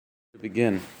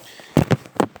Begin.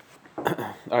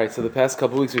 All right, so the past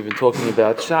couple of weeks we've been talking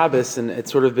about Shabbos, and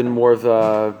it's sort of been more of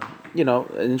a, an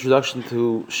introduction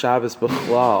to Shabbos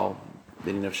b'chlal, the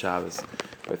meaning of Shabbos.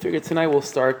 But I figured tonight we'll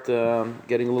start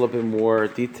getting a little bit more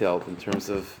detailed in terms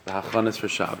of the hachanas for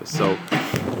Shabbos. So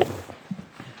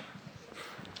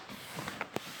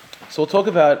we'll talk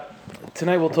about,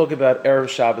 tonight we'll talk about Erev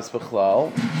Shabbos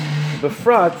b'chlal.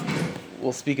 Befrat,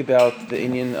 we'll speak about the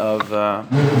inyan of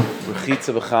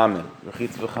Rechitza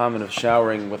b'chamin, of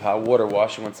showering with hot water,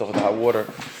 washing oneself with hot water,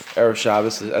 Erev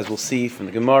Shabbos, as we'll see from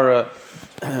the Gemara,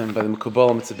 by the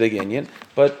Mekubalim, it's a big inyan.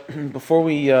 But before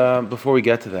we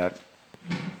get to that,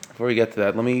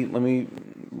 let me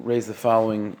raise the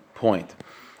following point.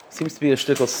 Seems to be a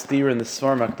shtickle steer in the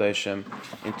Svar Makdashim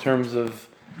in terms of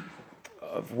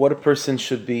what a person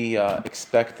should be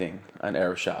expecting on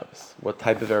Erev Shabbos. What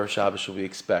type of Erev Shabbos should we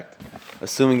expect?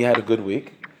 Assuming you had a good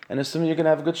week, and assuming you're going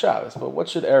to have a good Shabbos. But what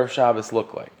should Erev Shabbos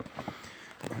look like?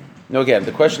 Now again,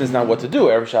 the question is not what to do.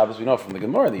 Erev Shabbos, we know from the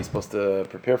Gemara that you're supposed to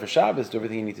prepare for Shabbos, do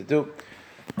everything you need to do.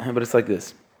 But it's like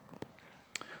this.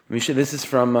 This is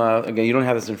from, again, you don't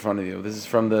have this in front of you. This is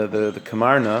from the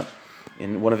Kamarna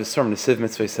in one of his sermons, Nesiv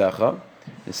Mitzvei Secha,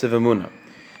 Nesiv Emunah.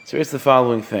 So here's the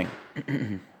following thing.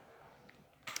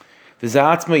 He's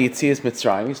talking about Yetzias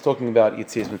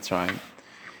Mitzrayim.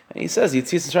 And he says,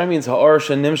 Yetzias Mitzrayim means Ha'or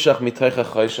she'nimshach mitoich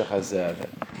ha'choshech hazeh.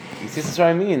 Yetzias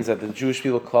Mitzrayim means that the Jewish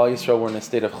people, Klal Yisrael, were in a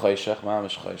state of choshech,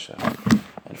 mamash choshech.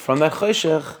 And from that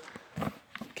choshech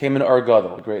came an Or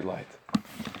Gadol, a great light.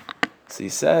 So he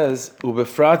says,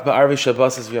 Ubefrat ba'arvi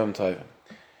Shabbos v'yom tovim.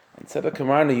 And said the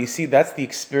Kamarna, you see, that's the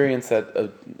experience that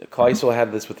Klal Yisrael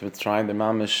had this with Mitzrayim, the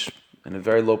mamash in a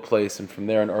very low place, and from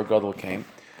there an Or Gadol came.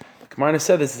 Kamarna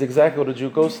said this is exactly what a Jew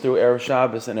goes through Erev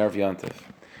Shabbos and Erev Yontif.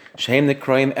 Shehem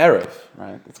Nekroim Erev,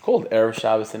 right? It's called Erev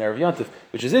Shabbos and Erev Yontif,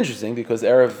 which is interesting because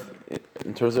Erev,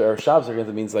 in terms of Erev Shabbos,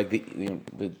 it means like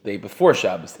the day before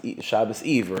Shabbos, Shabbos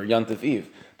Eve or Yontif Eve.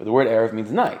 But the word Erev means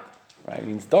night, right? It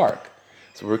means dark.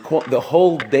 So the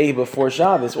whole day before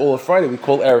Shabbos, all of Friday, we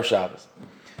call Erev Shabbos.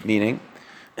 Meaning,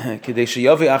 because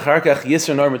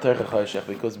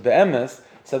Be'emes,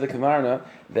 said the Kamarna,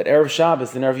 that Erev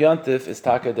Shabbos and Erev Yontif is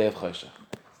Taka Day of Choshech.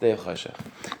 Day of Choshech.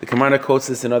 The Kamarna quotes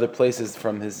this in other places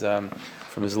from his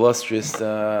illustrious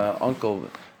uncle,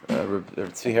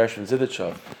 Tzvi Hersh from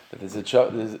Zidichov, that the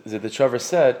Zidichover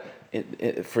said,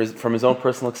 from his own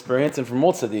personal experience and from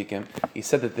all tzaddikim, he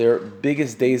said that their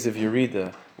biggest days of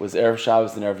Yerida was Erev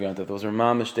Shabbos and Erev Yontif. Those were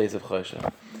mamish days of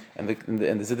Choshech. And the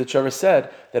Zidichover said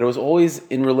that it was always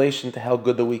in relation to how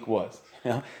good the week was.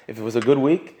 If it was a good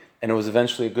week, and it was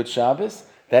eventually a good Shabbos,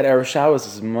 that Erev Shabbos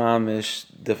is mamish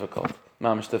difficult.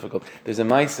 There's a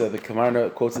Maisa, the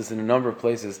Kamarna quotes this in a number of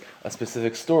places, a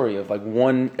specific story of like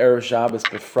one Erev Shabbos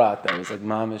befrat that was like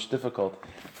mamish difficult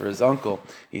for his uncle.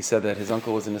 He said that his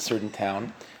uncle was in a certain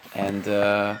town, and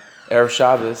Erev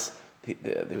Shabbos,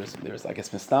 there was I guess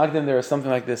misnagdim, there was something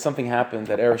like this, something happened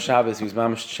that Erev Shabbos he was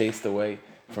mamish chased away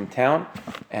from town,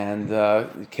 and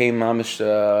came mamish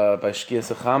by Shkia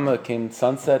Sechama, came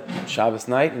sunset, Shabbos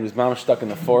night, and he was mamish stuck in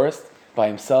the forest by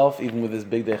himself, even with his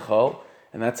big day chol,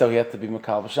 and that's how he had to be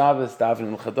Makal Shabbos, Daven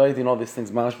and Chadoid, and all these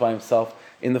things mamish by himself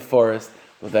in the forest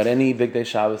without any big day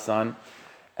Shabbos on.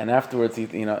 And afterwards,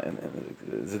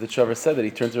 Zidichover said that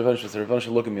he turned to Rav Nosson and said, Rav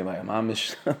Nosson, look at me like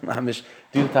mamish,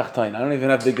 do the tachtoin. I don't even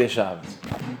have big day Shabbos.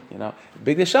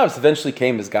 Big day Shabbos eventually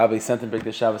came as Gabi sent him big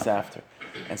day Shabbos after.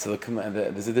 And so the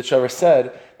Zidichover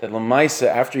said that Lamaisa,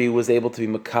 after he was able to be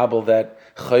makabel that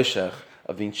choshech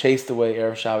of being chased away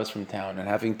Erev Shabbos from town and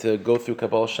having to go through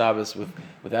Kabbalah Shabbos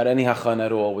without any hachan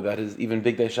at all, without his even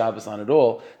big day Shabbos on at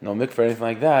all, no mikveh or anything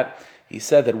like that, he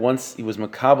said that once he was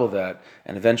makabel that,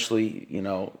 and eventually,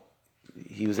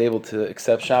 he was able to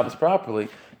accept Shabbos properly,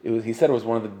 he said it was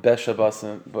one of the best Shabbos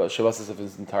of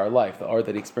his entire life. The art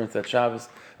that he experienced at Shabbos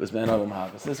was Ben Adam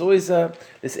Havas. There's always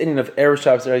this inning of Erev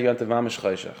Shabbos, Erev Yontif, Mamish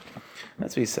Choshech.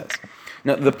 That's what he says.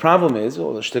 Now, the problem is, the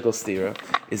shtickle stira,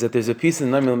 is that there's a piece in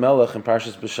Noam Melech in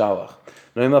Parshas B'Shalach.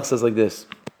 Noam Melech says like this,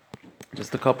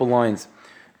 just a couple lines.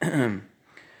 So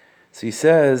he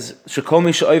says, "Shekol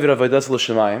mi she'over avodas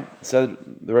l'shemayim." Said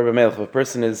the Rebbe Melech, if a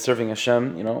person is serving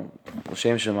Hashem,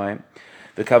 l'shem shemayim,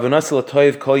 the kavanas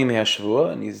l'toiv kol yimei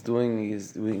hashvua, and he's doing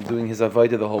his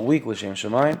avodah the whole week l'shem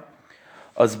shemayim.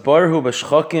 Az barhu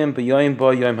b'shchakim b'yoyim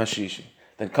ba yom hashishi.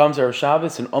 Then comes Erev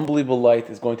Shabbos, an unbelievable light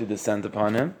is going to descend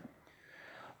upon him.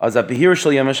 Az abihir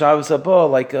shel yom Shabbos haba,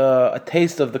 like a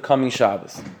taste of the coming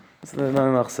Shabbos. That's what the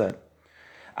Noam Melech said.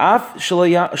 This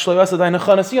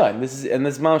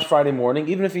is Mamash Friday morning,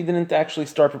 even if he didn't actually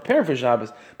start preparing for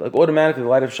Shabbos, but automatically the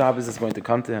light of Shabbos is going to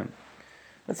come to him.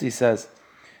 That's what he says.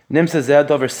 And therefore,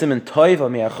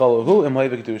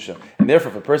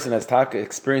 if a person has taka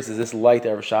experiences this light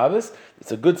Erev Shabbos,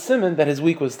 it's a good simon that his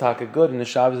week was taka good and his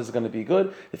Shabbos is going to be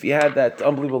good if he had that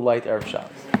unbelievable light Erev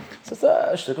Shabbos. So it's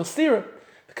a shtickle stira.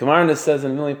 The Kamarna says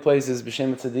in a million places,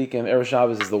 B'Shem Tzadikim, Erev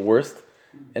Shabbos is the worst.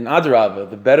 And Adrabah,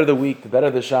 the better the week, the better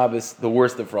the Shabbos, the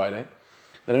worse the Friday.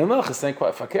 But in Melch is saying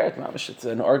quite fakert, mamish, it's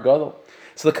an ar gadol.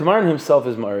 So the Kamarna himself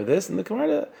is mar this, and the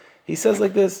Kamarna, he says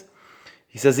like this.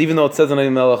 He says, even though it says in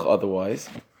Ein Melech otherwise,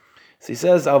 so he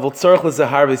says, "Avol tzarich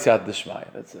l'zahar b'siyat d'shmaya."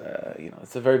 That's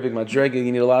it's a very big madrega.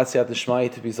 You need a lot of siyat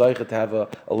d'shmaya to be zeicha to have a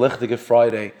lichtige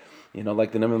Friday,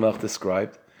 like the Ein Melech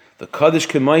described. The kaddish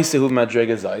k'maisa hu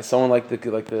madrega zay. Someone like the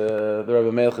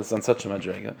Rebbe Melech is on such a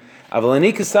madrega. Avol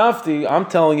ani kasafti. I'm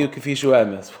telling you k'fishu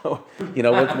emes.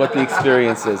 What the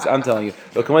experience is. I'm telling you.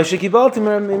 That's what I received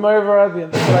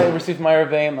from my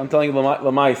Rebbeim. I'm telling you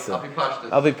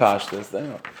l'maisa. I'll be pashtus.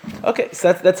 Okay,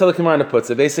 so that's how the Kamarna puts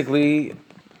it. Basically,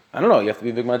 I don't know. You have to be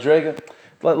a big madrega.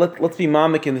 Let's be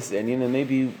mamik in this Indian, and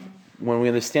maybe when we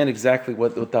understand exactly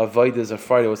what the avodah is on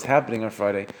Friday, what's happening on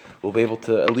Friday, we'll be able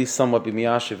to at least somewhat be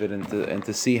miyashiv it and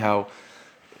to see how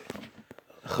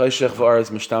chayshech v'ar is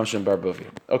mishtamshem barbuvi.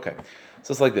 Okay,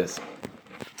 so it's like this.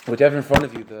 What you have in front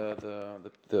of you,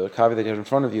 the copy that you have in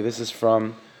front of you, this is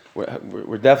from.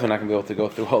 We're definitely not going to be able to go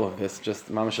through all of this, just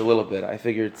mamish a little bit. I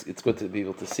figure it's good to be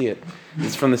able to see it.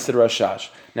 It's from the Siddur Rashash.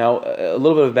 Now, a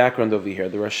little bit of background over here.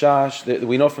 The Rashash,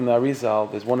 we know from the Arizal,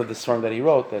 there's one of the songs that he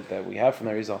wrote that we have from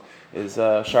the Arizal, is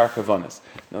Shar Kavanas.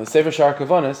 Now, the Sefer Shar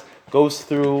Kavanas goes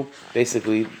through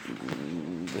basically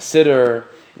the Siddur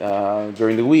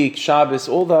during the week, Shabbos,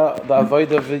 all the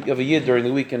avodah of a yid during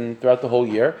the week and throughout the whole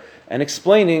year, and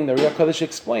explaining, the Riyah Kaddish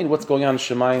explained what's going on in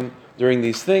Shemayim during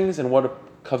these things and what a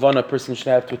kavana person should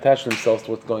have to attach themselves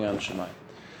to what's going on in Shemayim.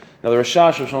 Now the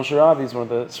Rashash, Rosh Sharabi, is one of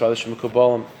the Sradish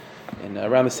Mekubalim, and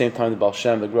around the same time the Baal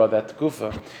Shem, the Gra that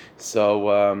Tekufa. So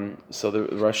the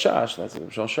Rashash, that's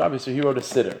Rosh Sharabi, so he wrote a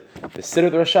Siddur. The Siddur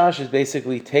of the Rashash is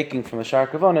basically taking from the Shar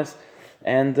Kavanas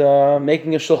and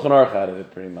making a Shulchan Aruch out of it,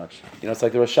 pretty much. It's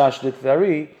like the Rashash did to the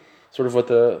Ari, sort of what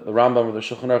the Rambam or the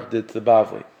Shulchan Aruch did to the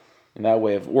Bavli, in that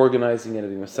way of organizing it and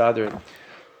being masader.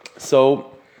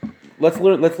 So let's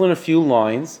learn a few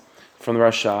lines from the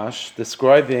Rashash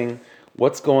describing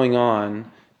what's going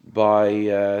on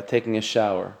by taking a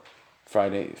shower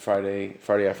Friday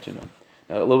afternoon.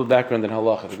 Now, a little background in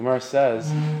halacha. The Gemara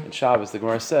says in Shabbos,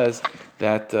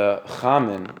 that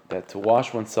chamin, that to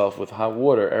wash oneself with hot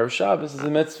water erev Shabbos is a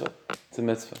mitzvah. It's a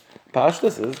mitzvah.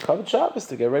 Pashtus is covered Shabbos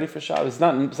to get ready for Shabbos. It's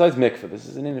not besides mikveh. This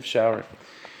is an in of shower.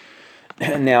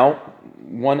 Now,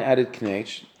 one added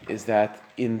knech is that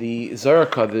in the Zohar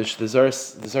Kaddish, the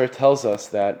Zohar tells us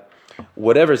that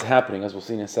whatever's happening, as we'll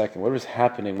see in a second, whatever's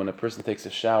happening when a person takes a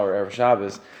shower erev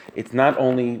Shabbos, it's not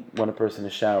only when a person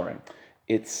is showering.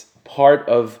 It's part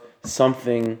of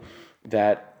something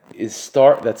that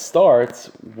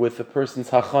starts with a person's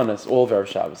hachanas, all of erev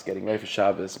Shabbos, getting ready for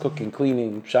Shabbos, cooking,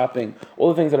 cleaning, shopping, all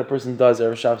the things that a person does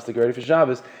erev Shabbos to get ready for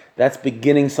Shabbos. That's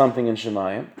beginning something in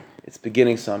Shemayim. It's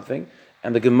beginning something,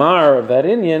 and the Gemar of that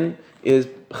inyan is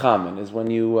chamin, is when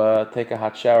you take a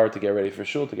hot shower to get ready for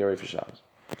shul, to get ready for Shabbos.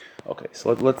 Okay,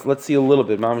 so let's see a little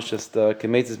bit. Mamash just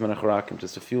kemetzes menacharakim,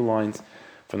 just a few lines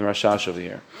from the Rashash over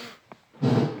here.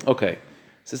 Okay,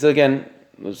 so again,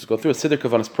 let's just go through a Siddur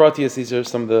Kavanas Pratius. These are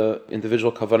some of the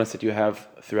individual Kavanas that you have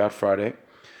throughout Friday.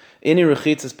 Ini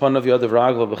rechitzas panav yadav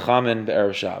ragla b'chamin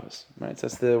be'erev Shabbos. Right, so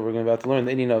that's we're about to learn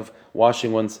the inyan of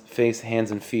washing one's face, hands,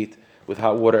 and feet with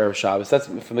hot water erev Shabbos. That's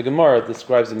from the Gemara. It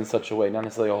describes it in such a way, not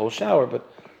necessarily a whole shower, but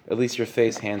at least your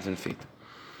face, hands, and feet.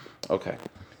 Okay,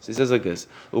 so he says like this: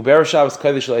 U'be'erev Shabbos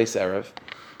kodesh le'es erev.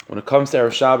 When it comes to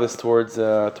erev Shabbos towards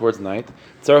night,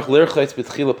 tzarich lirchitz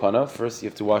b'tchila panav. First, you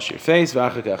have to wash your face,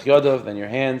 v'achar kach yadav, then your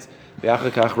hands,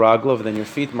 v'achar kach raglov, then your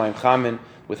feet, ma'im chamin,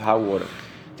 with hot water.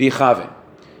 V'yichavin,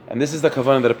 and this is the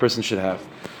kavanah that a person should have.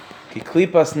 Ki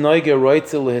klipas noige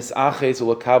roitzel le'his aches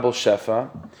u'lekabel shefa.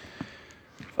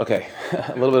 Okay,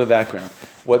 a little bit of background.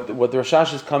 What the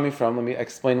Rashash is coming from, let me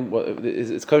explain.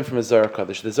 It's coming from a Zohar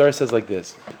Kaddish. The Zohar says like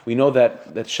this: we know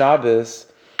that Shabbos,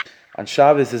 on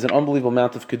Shabbos is an unbelievable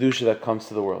amount of kedusha that comes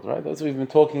to the world, right? That's what we've been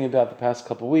talking about the past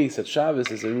couple of weeks. That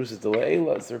Shabbos is a Yerusas de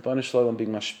Le'ela, it's the Rebbeinu Shalom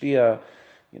being mashpia,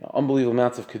 unbelievable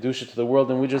amounts of kedusha to the world,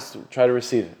 and we just try to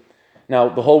receive it. Now,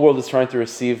 the whole world is trying to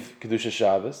receive kedusha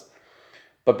Shabbos.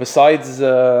 But besides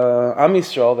Am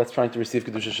Yisrael that's trying to receive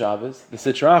Kedusha Shabbos, the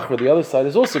Sitra Achra, the other side,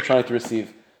 is also trying to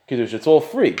receive Kedusha. It's all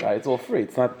free, right? It's all free.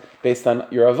 It's not based on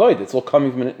your avoid. It's all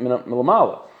coming from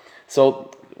Milamala.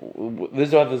 So this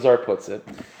is how the Zohar puts it,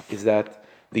 is that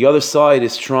the other side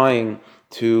is trying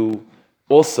to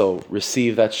also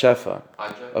receive that shefa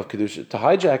of kedusha, to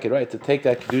hijack it, right? To take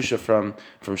that kedusha from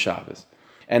Shabbos,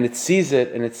 and it sees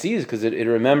because it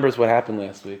remembers what happened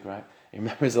last week, right? It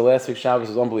remembers the last week's Shabbos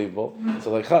was unbelievable.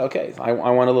 So like, okay, I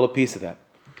want a little piece of that.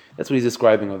 That's what he's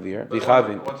describing over here.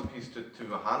 What's a piece to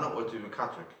Mahana or to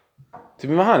Mekatrik? To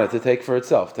be Mahana, to take for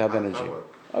itself, to have energy.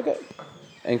 Okay.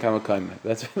 And Kamakaima.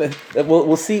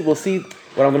 We'll see.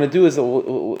 What I'm going to do is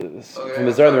from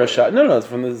the Zohar and the Rashash. No, it's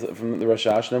from the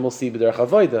Rashash, and then we'll see B'derech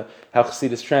Avoda how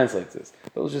Chassidus translates this.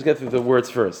 But let's just get through the words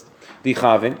first.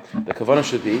 B'chavin, the kavanah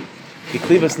should be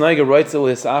B'klibas Naiga Reitzel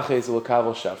Hisachez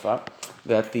L'Kavel Shafa,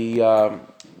 that the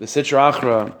Sitra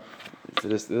Achra.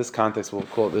 This context we'll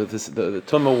call it, the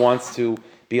Tumah wants to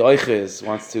be oiches,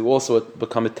 wants to also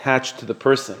become attached to the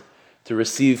person, to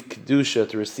receive kedusha,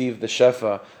 to receive the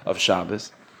shefa of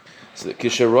Shabbos. So when it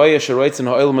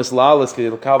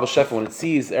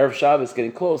sees Erev Shabbos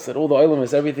getting close, that all the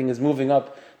oilamis, everything is moving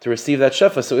up to receive that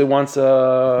shefa, so it wants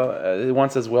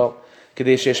as well.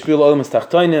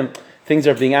 Things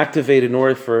are being activated in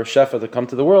order for shefa to come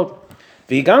to the world.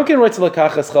 So it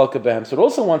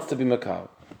also wants to be makal.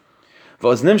 So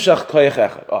what's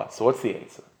the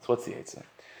Eitzah?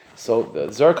 So the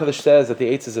Zohar Kodesh says that the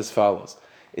Eitzah is as follows.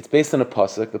 It's based on a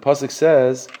pasuk. The pasuk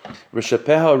says,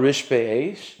 "Rishapeha rishpe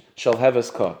eish shall have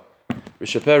us ka."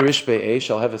 Rishapeha rishpe eish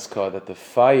shall have us ka. That the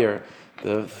fire of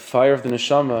the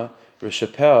neshama,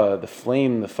 rishapeha, the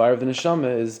fire of the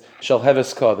neshama is shall have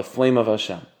us ka, the flame of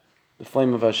Hashem. The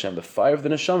flame of Hashem. The fire of the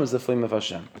neshama is the flame of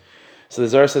Hashem. So the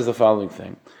Zohar says the following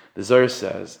thing. The Zohar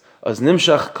says, "Az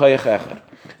nimshach koyach echad,"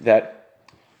 that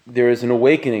there is an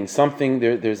awakening, something.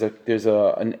 There's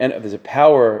a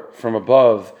power from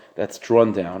above that's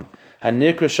drawn down.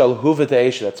 Hanikra shal huvet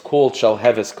ha'esha, that's called shal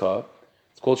heveska.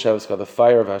 It's called shal heveska, the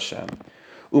fire of Hashem.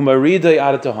 Umaridai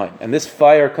adatahim, and this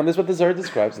fire comes. This is what the Zohar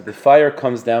describes. That the fire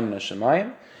comes down in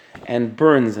Hashemayim and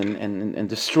burns and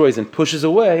destroys and pushes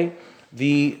away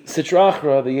the Sitra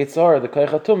Achra, the Yetzar, the Koyach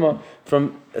HaTumah,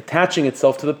 from attaching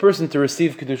itself to the person to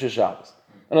receive Kedusha Shabbos.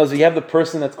 In other words, you have the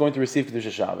person that's going to receive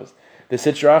Kedusha Shabbos. The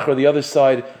Sitra Achra, the other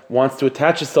side, wants to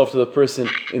attach itself to the person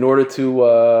in order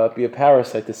to be a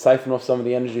parasite, to siphon off some of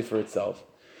the energy for itself.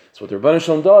 So what the Rebbeinu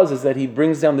Shalom does is that he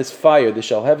brings down this fire, the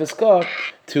Shal Heveska,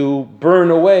 to burn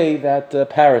away that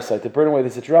parasite, to burn away the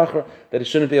Sitra Achra, that it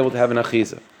shouldn't be able to have an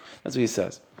achiza. That's what he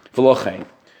says. V'lochein.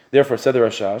 Therefore, said the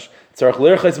Rashash, tzarach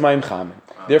l'erchez mayim chamin.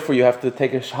 Therefore, you have to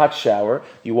take a hot shower.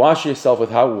 You wash yourself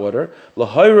with hot water.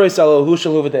 L'hoyros alahu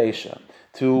shel huvet ha'esha.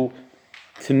 To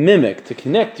mimic, to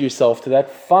connect yourself to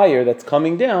that fire that's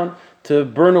coming down, to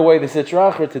burn away the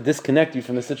Sitra Achra, to disconnect you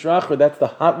from the Sitra Achra. That's the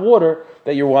hot water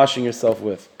that you're washing yourself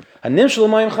with. Hanim shel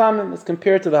mayim chamin is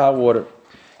compared to the hot water.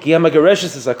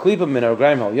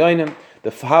 The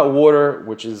hot water,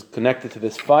 which is connected to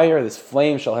this fire, this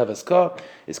flame, shall have eska,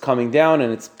 is coming down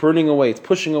and it's burning away, it's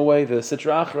pushing away the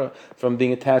Sitra Achra from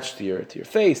being attached to your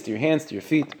face, to your hands, to your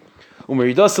feet. And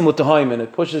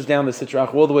it pushes down the Sitra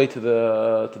Achra all the way to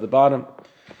the bottom.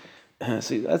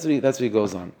 So that's what he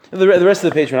goes on. And the rest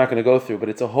of the page we're not going to go through, but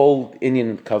it's a whole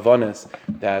Indian kavanas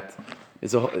that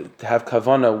is to have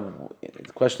kavana.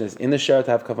 The question is, in the shower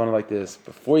to have kavana like this.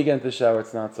 Before you get into the shower,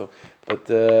 it's not so. But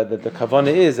the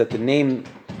kavana is that the name,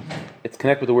 it's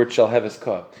connected with the word shal heves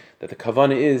ka. That the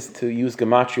kavana is to use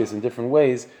gematrias in different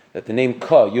ways. That the name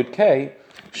ka, yud ke,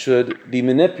 should be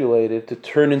manipulated to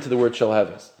turn into the word shal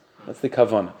heves. That's the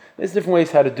kavana. There's different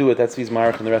ways how to do it. That's Viz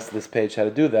Marach and the rest of this page how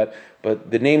to do that.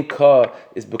 But the name ka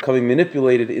is becoming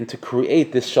manipulated into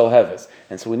create this shal heves.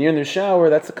 And so when you're in the shower,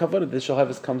 that's the kavana. This shal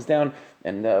heves comes down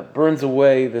and burns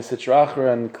away the Sitra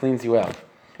Achra and cleans you out.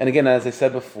 And again, as I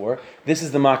said before, this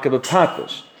is the Makab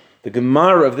Patish. The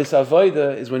Gemara of this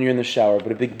Avodah is when you're in the shower,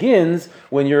 but it begins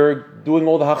when you're doing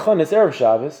all the Hachanis Erev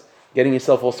Shabbos, getting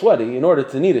yourself all sweaty in order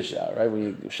to need a shower, right?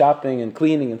 When you're shopping and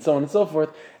cleaning and so on and so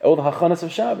forth, all the Hachanis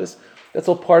of Shabbos, that's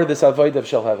all part of this Avodah of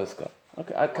Shel Haveska.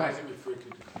 Okay, Why is it referred to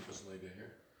Klipas Noiga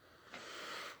here?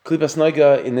 Klipas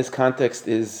Noiga in this context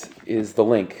is the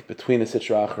link between the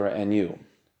Sitra Achra and you.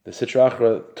 The Sitra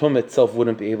Achra, Tum itself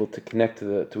wouldn't be able to connect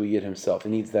to a Yid himself. It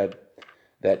needs that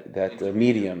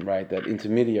medium, right? That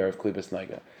intermediary of Klipas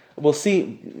Noiga. We'll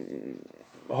see.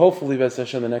 Hopefully, B'ez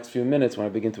Hashem, in the next few minutes, when I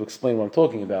begin to explain what I'm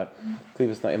talking about,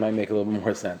 Klipas Noiga, it might make a little bit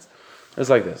more sense. It's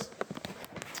like this.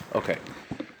 Okay.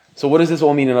 So, what does this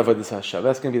all mean in Avodas Hashem?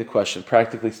 That's going to be the question.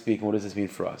 Practically speaking, what does this mean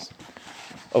for us?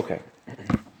 Okay.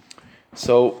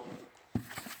 So,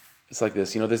 it's like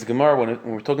this. There's a Gemara when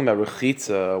we're talking about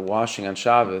Rechitza, washing on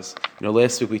Shabbos.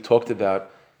 Last week we talked about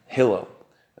Hillel.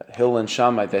 Hillel and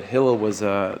Shammai. That Hillel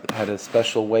had a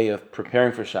special way of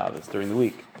preparing for Shabbos during the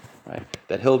week. right?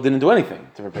 That Hill didn't do anything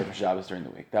to prepare for Shabbos during the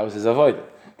week. That was his avodah.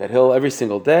 That Hill, every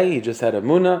single day, he just had a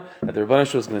munah, that the Rebbeinu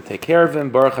Shalom was going to take care of him,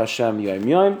 Baruch Hashem, Yom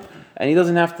Yom, and he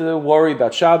doesn't have to worry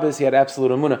about Shabbos. He had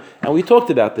absolute munah. And we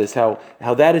talked about this, how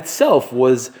that itself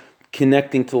was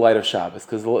connecting to the light of Shabbos,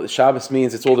 because Shabbos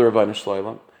means it's all the Rebbeinu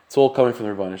Shalom. It's all coming from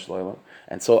the Rebbeinu Shalom.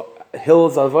 And so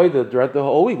Hill's avodah throughout the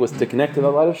whole week was to connect to the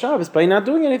light of Shabbos by not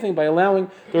doing anything, by allowing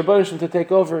the Rebbeinu Shalom to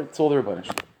take over. It's all the Rebbeinu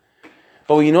Shalom.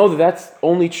 But we know that that's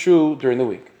only true during the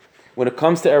week. When it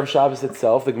comes to Erev Shabbos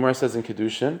itself, the Gemara says in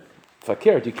Kedushin,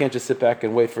 fakir, you can't just sit back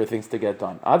and wait for things to get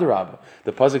done. Adarabah.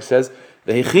 The pasuk says,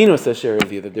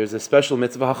 that there's a special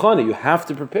mitzvah hachana. You have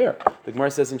to prepare. The Gemara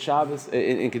says in Shabbos,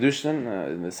 in Kedushin,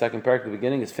 in the second parak at the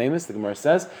beginning, is famous. The Gemara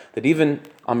says that even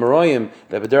Amoraim,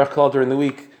 that B'derach Klal during the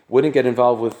week, wouldn't get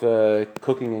involved with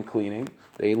cooking and cleaning.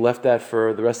 They left that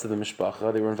for the rest of the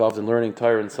mishpacha. They were involved in learning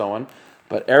Torah and so on.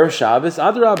 But Erev Shabbos,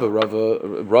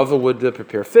 Adarabah, Rava would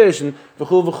prepare fish and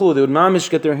v'chul v'chul. They would mamish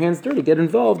get their hands dirty, get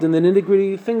involved in the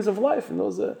nitty-gritty things of life, in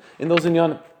those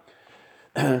inyanim.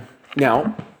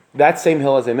 Now, that same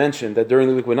Hill, as I mentioned, that during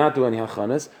the week we're not doing any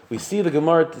hachanas, we see the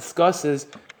Gemara discusses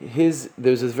there's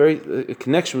this very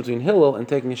connection between Hillel and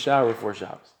taking a shower before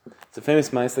Shabbos. It's a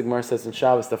famous ma'aseh. The Gemara says in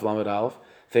Shabbos, Daf Lamed Aleph,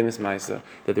 famous ma'aseh,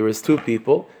 that there was two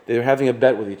people, they were having a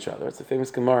bet with each other. It's a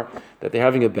famous Gemara that they're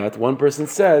having a bet. One person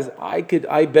says, I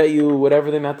bet you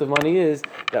whatever the amount of money is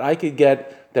that I could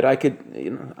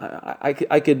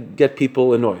get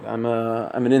people annoyed. I'm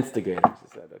an instigator. He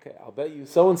said, okay, I'll bet you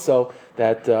so and so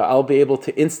that I'll be able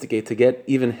to instigate to get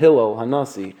even Hillel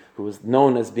Hanasi, who was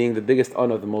known as being the biggest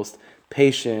honor, the most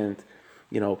patient,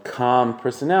 calm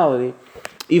personality.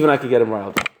 Even I could get him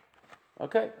riled up.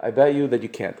 Okay, I bet you that you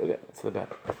can't. Okay, that's the bet.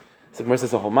 So Gemara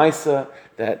says a whole ma'aseh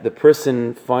that the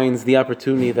person finds the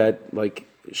opportunity that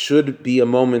should be a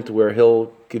moment where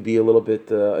Hill could be a little bit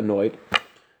annoyed. So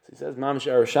he says Mamish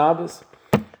Erev Shabbos,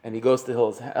 and he goes to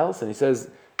Hill's house and he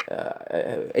says,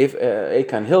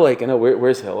 Eikan Hill,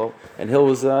 where's Hill? And Hill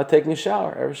was taking a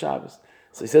shower Erev Shabbos.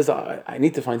 So he says, I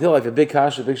need to find Hill. I have a big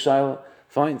kasha, a big shaila.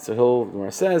 Fine. So Hill,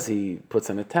 Gemara says, he puts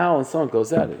on a towel and so on,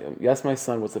 goes out. Yes, my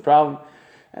son, what's the problem?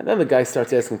 And then the guy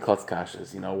starts asking Kotz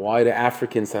kashas, why do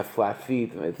Africans have flat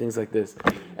feet, things like this,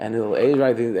 and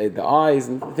the eyes,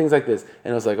 and things like this.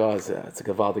 And it was like, it's a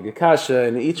gavaldig kasha,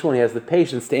 and each one he has the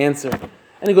patience to answer.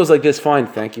 And he goes like this, fine,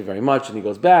 thank you very much, and he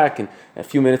goes back, and a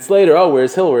few minutes later,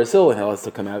 where's Hill? And Hill has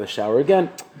to come out of the shower again.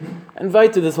 And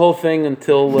invite to this whole thing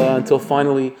until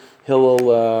finally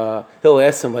Hill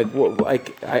asks him, I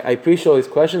appreciate all these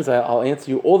questions, I'll answer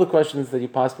you all the questions that you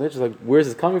possibly answer, where's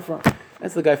this coming from?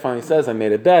 That's the guy finally says, I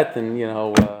made a bet, and you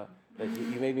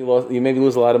made me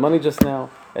lose a lot of money just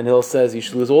now. And Hill says, you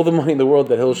should lose all the money in the world,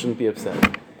 that Hill shouldn't be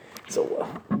upset. So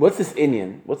what's this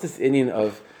Inyan? What's this Inyan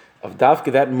of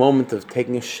Davka, that moment of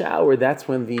taking a shower? That's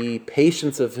when the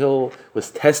patience of Hill was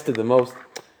tested the most.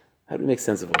 How do we make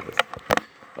sense of all this?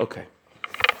 Okay.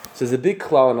 So there's a big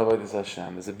klal in Avodas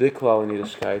Hashem. There's a big klal in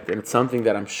Yiddishkeit, and it's something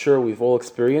that I'm sure we've all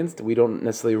experienced. We don't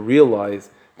necessarily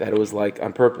realize that it was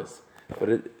on purpose. But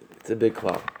it's a big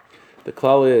klal. The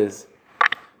klal is,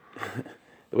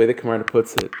 the way the Gemara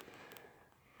puts it,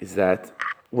 is that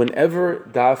whenever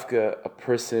Davka, a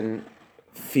person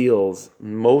feels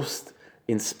most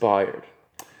inspired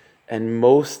and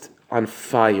most on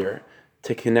fire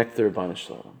to connect to the Rebbeinu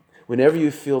Shalom, whenever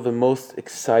you feel the most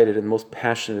excited and most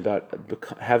passionate about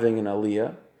having an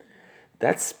aliyah,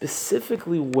 that's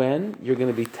specifically when you're going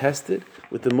to be tested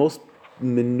with the most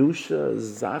minusha,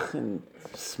 zachen,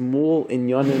 small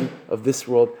inyanim of this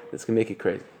world that's going to make it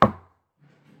crazy.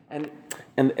 And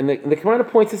the Gemara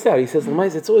points this out. He says,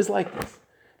 it's always like this.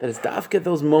 That it's dafka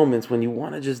those moments when you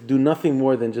want to just do nothing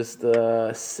more than just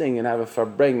sing and have a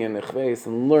farbreng and a chveis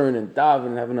and learn and daven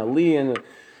and have an aliyah.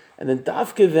 And then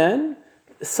dafka then,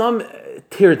 some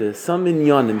tirdas, some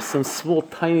inyanim, some small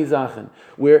tiny zachen,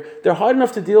 where they're hard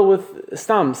enough to deal with,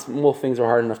 small things are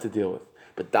hard enough to deal with.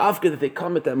 But dafka that they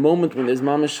come at that moment when there's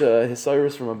mamish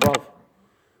hisayrus from above.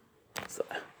 So,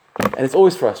 and it's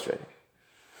always frustrating.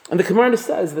 And the Gemara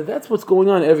says that that's what's going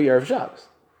on every Erev Shabbos.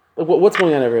 What's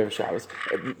going on every Erev Shabbos?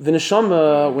 The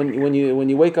neshama, when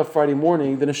you wake up Friday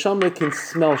morning, the neshama can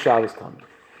smell Shabbos coming.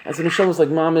 And so the neshama is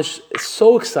mamish,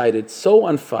 so excited, so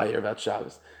on fire about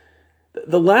Shabbos.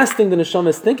 The last thing the neshama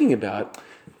is thinking about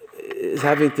is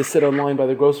having to sit online by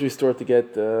the grocery store to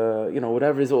get, all the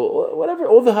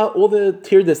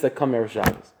tirdas that come Erev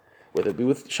Shabbos, whether it be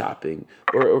with shopping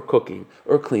or cooking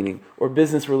or cleaning or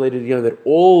business related, that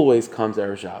always comes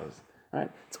Erev Shabbos,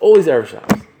 right? It's always Erev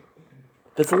Shabbos.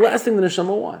 That's the last thing the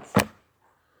neshama wants.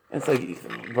 And it's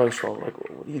what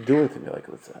are you doing to me?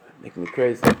 It's making me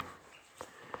crazy.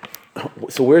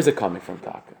 So where's it coming from,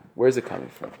 Taka? Where's it coming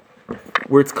from?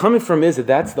 where it's coming from is that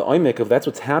that's the oimek of that's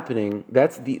what's happening.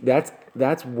 That's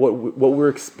what we're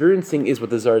experiencing is what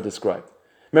the Zohar described.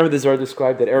 Remember the Zohar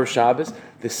described that Erev Shabbos,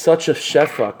 there's such a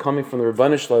shefa coming from the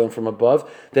Rebbeinu Shalom from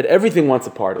above that everything wants a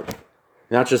part of it.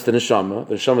 Not just the neshama.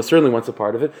 The neshama certainly wants a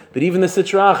part of it, but even the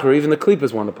sitrach or even the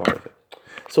klipas want a part of it.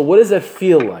 So what does that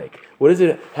feel like? What is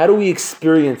it? How do we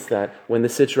experience that when the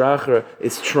sitrach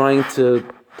is trying to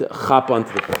chop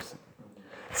onto the person?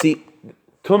 See,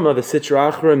 tumah, the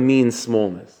sitrach means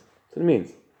smallness. That's what it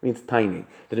means. It means tiny.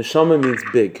 The neshama means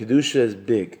big. Kedusha is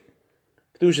big.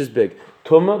 Kedusha is big.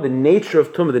 Tumah, the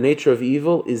nature of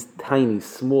evil is tiny,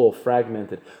 small,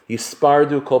 fragmented.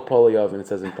 Yispardu kol polyavin, it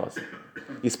says in Pasuk.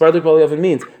 Yispardu kol polyavin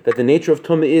means that the nature of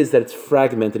tumah is that it's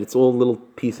fragmented. It's all little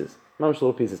pieces. Not much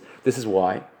little pieces. This is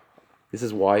why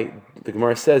the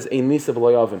Gemara says, Ein misa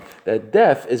b'lo yavin, that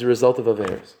death is a result of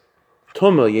averos.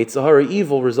 Tumah, Yetzirah,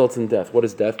 evil results in death. What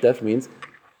is death? Death means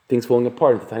things falling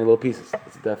apart into tiny little pieces.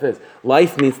 That's what death is.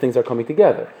 Life means things are coming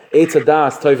together. Eitz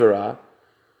hadas toivara,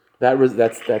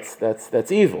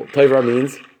 that's evil. Toivara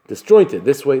means disjointed,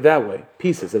 this way, that way,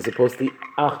 pieces, as opposed to the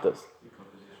achdas.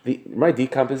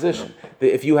 Decomposition.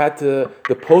 If you had to,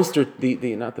 the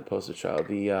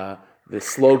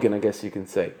slogan, I guess you can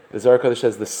say. The Zohar Kodesh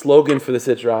says the slogan for the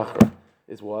Sitra Achra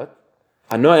is what?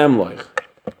 Ano am loich.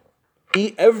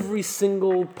 Every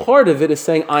single part of it is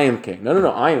saying, I am king. No,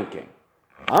 I am king.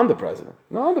 I'm the president.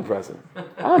 No, I'm the president.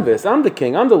 I'm this. I'm the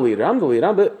king. I'm the leader.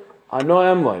 Ano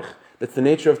am loich. That's the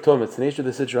nature of Tumah. It's the nature of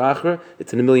the Sitra Achra.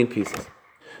 It's in a million pieces.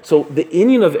 So the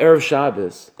inyan of Erev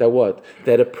Shabbos, that what?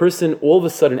 That a person all of a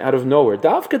sudden, out of nowhere,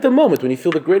 davka at the moment when you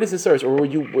feel the greatest desires, or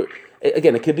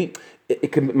again, it could be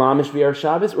mamish be Erev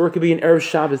Shabbos, or it could be an Erev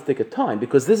Shabbos take a time,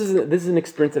 because this is an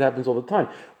experience that happens all the time.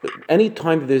 But any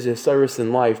time that there's a cyrus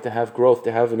in life, to have growth,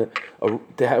 to have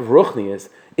ruchnius,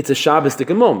 it's a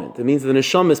Shabbos-tika moment. It means that the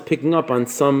neshama is picking up on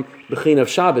some bechin of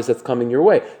Shabbos that's coming your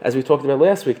way. As we talked about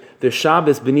last week, there's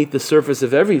Shabbos beneath the surface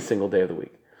of every single day of the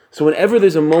week. So whenever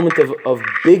there's a moment of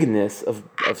bigness, of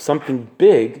something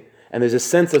big, and there's a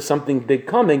sense of something big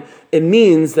coming, it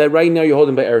means that right now you're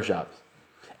holding by Erev Shabbos.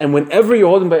 And whenever you're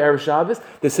holding by Erev Shabbos,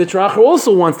 the Sitra Achra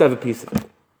also wants to have a piece of it.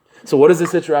 So what does the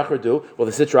Sitra Achra do? Well,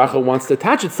 the Sitra Achra wants to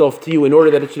attach itself to you in order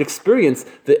that it should experience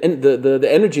the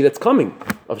energy that's coming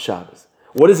of Shabbos.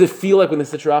 What does it feel like when the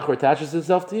Sitra Achra attaches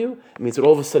itself to you? It means that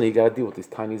all of a sudden you got to deal with these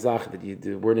tiny zach that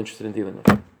you weren't interested in dealing with.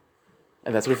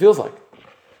 And that's what it feels like.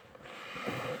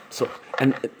 So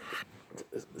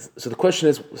the question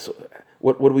is,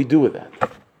 what do we do with that?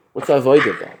 What's the avoid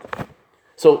of that?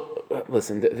 So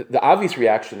listen, the obvious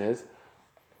reaction is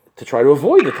to try to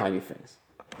avoid the tiny things.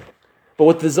 But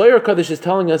what the Zohar Kodesh is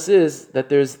telling us is that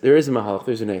there is a mahalach,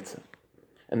 there's an eitzah.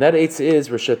 And that eitzah is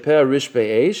Reshapeh Rish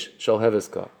Be'esh Shal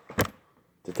Heveska,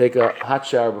 to take a hot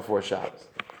shower before Shabbos.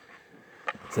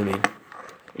 So it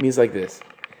means like this.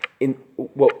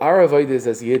 What our avoid is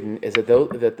as Yidden is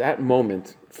that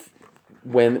moment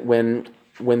when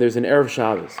there's an Erev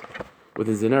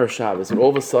Shabbos, and all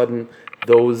of a sudden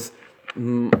those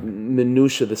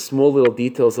minutiae, the small little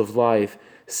details of life,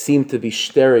 seem to be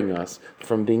staring us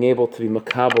from being able to be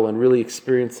makabel and really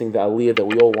experiencing the aliyah that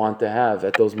we all want to have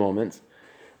at those moments.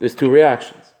 There's two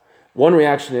reactions. One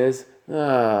reaction is,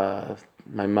 my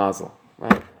mazel.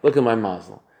 Right? Look at my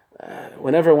mazel.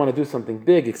 Whenever I want to do something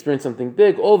big, experience something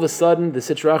big, all of a sudden the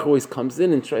Sitra Achra always comes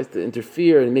in and tries to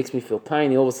interfere and it makes me feel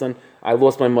tiny. All of a sudden, I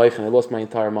lost my moich and I lost my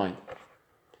entire mind.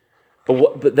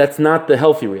 But that's not the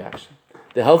healthy reaction.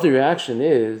 The healthy reaction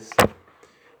is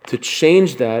to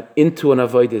change that into an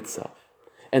avoid itself,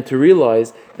 and to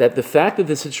realize that the fact that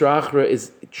the Sitra Achra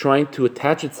is trying to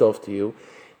attach itself to you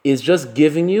is just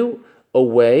giving you a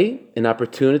way, an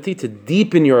opportunity to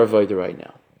deepen your avoid right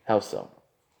now. How so?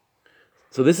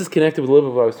 So this is connected with a little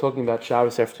bit of what I was talking about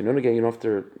Shabbos afternoon. Again, you don't have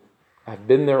to have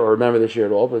been there or remember this year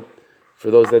at all, but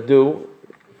for those that do,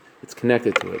 it's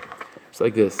connected to it. It's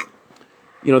like this.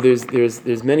 You know,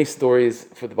 there's many stories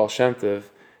for the Baal Shem Tov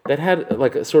that had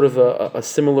like a sort of a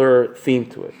similar theme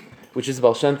to it, which is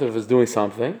Baal Shem Tov was doing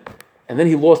something, and then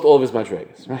he lost all of his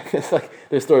madrigas. Right? It's like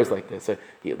there's stories like this. So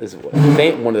this is one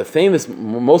of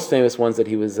the most famous ones, that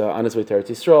he was on his way to Eretz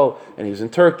Yisrael, and he was in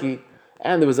Turkey.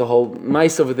 And there was a whole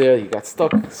mice over there. He got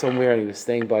stuck somewhere, and he was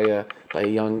staying by a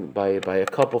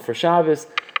couple for Shabbos,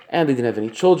 and they didn't have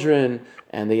any children.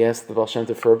 And they asked the Baal Shem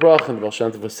Tov for a brach, and the Baal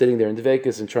Shem Tov was sitting there in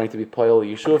Dveikus and trying to be Poel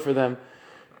Yeshua for them.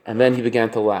 And then he began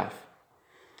to laugh.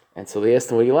 And so they asked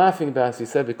him, "What are you laughing about?" So he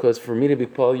said, "Because for me to be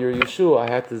Poel Yeshua,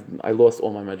 I lost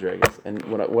all my madrigas." And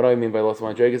what do I mean by lost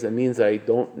my madrigas? It means I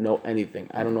don't know anything.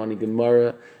 I don't know any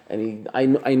Gemara.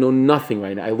 I know nothing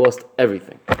right now. I lost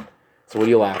everything. So what are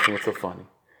you laughing? What's so funny?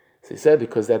 So he said,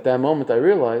 because at that moment I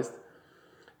realized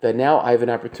that now I have an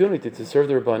opportunity to serve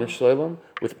the Rebbeinu Shalom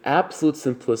with absolute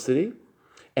simplicity,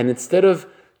 and instead of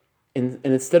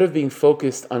being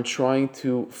focused on trying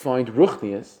to find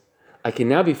ruchnias, I can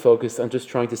now be focused on just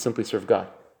trying to simply serve God.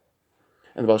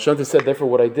 And the Baal Shem Tov said, therefore,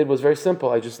 what I did was very simple.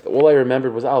 All I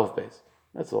remembered was Aleph Beis.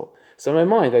 That's all. So in my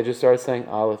mind, I just started saying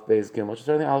Aleph Beis Gimel. I just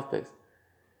started saying Aleph Beis,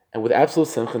 and with absolute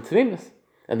simcha and tamimus.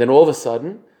 And then all of a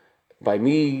sudden, by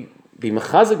me being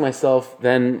mechazik myself,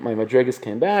 then my madrigas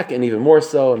came back, and even more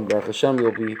so. And Baruch Hashem,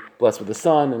 you'll be blessed with the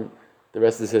son, and the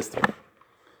rest is history.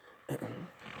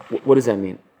 What does that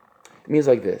mean? It means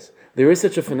like this: there is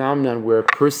such a phenomenon where a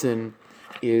person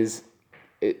is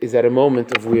at a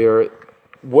moment of where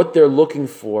what they're looking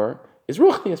for is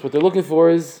ruchnius. What they're looking for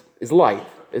is light.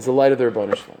 Is the light of the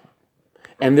Rebbeinu Shalom.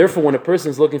 And therefore, when a person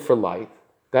is looking for light,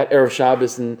 that Erev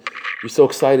Shabbos, and you're so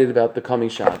excited about the coming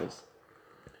Shabbos,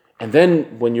 and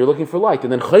then when you're looking for light,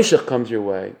 and then Cheshach comes your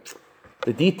way,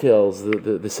 the details,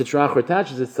 the Sitra Achra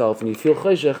attaches itself, and you feel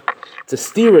Cheshach, it's a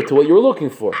steerer to what you were looking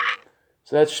for.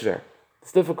 So that's shver.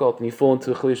 It's difficult, and you fall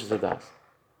into Chalishas Adas.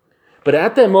 But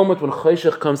at that moment when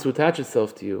Cheshach comes to attach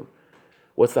itself to you,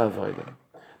 what's the Avodah?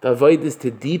 The Avodah is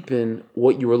to deepen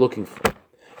what you were looking for.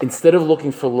 Instead of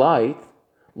looking for light,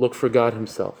 look for God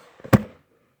Himself.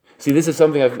 See, this is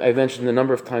something I've mentioned a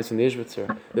number of times from the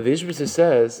Ishbitzer. The Ishbitzer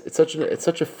says it's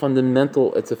such a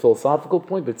fundamental, it's a philosophical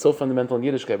point, but it's so fundamental in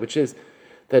Yiddishkeit, which is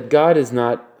that God is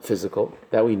not physical,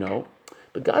 that we know,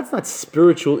 but God's not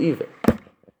spiritual either.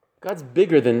 God's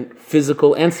bigger than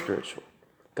physical and spiritual.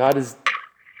 God is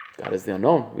the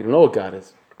unknown. We don't know what God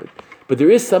is. But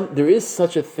there is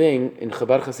such a thing in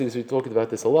Chabad Hasidus. We talked about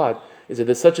this a lot. Is that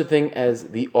there's such a thing as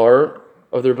the Or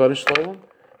of the Rebbeinu Shalom,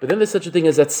 but then there's such a thing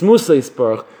as that Smusa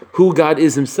Yisparach, who God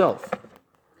is Himself.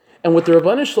 And what the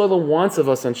Rebbeinu Shalom wants of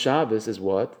us on Shabbos is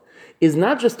what? Is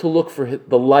not just to look for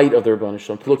the light of the Rebbeinu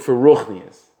Shalom, to look for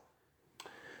ruchnias.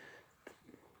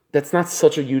 That's not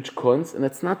such a huge kunz, and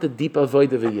that's not the deep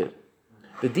avoid of a yid.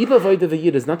 The deep avoid of a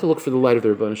yid is not to look for the light of the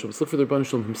Rebbeinu Shalom, it's to look for the Rebbeinu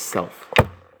Shalom Himself.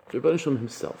 The Rebbeinu Shalom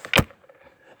Himself.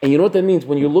 And you know what that means?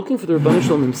 When you're looking for the Rebbeinu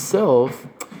Shalom Himself,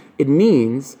 it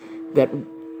means that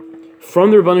from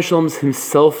the Rebbeinu Shalom's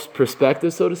Himself's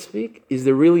perspective, so to speak, is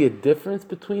there really a difference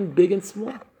between big and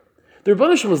small? The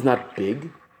Rebbeinu Shalom is not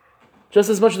big, just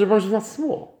as much as the Rebbeinu Shalom is not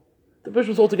small. The Rebbeinu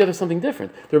Shalom is altogether something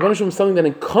different. The Rebbeinu Shalom is something that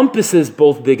encompasses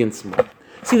both big and small.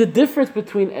 See, the difference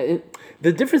between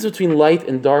light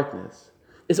and darkness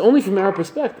is only from our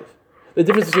perspective. The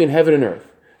difference between heaven and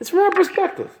earth. It's from our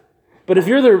perspective. But if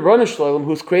you're the Rebbeinu Shalom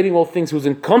who's creating all things, who's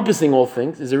encompassing all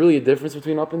things, is there really a difference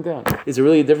between up and down? Is there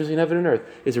really a difference between heaven and earth?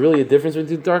 Is there really a difference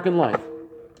between dark and light?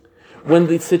 When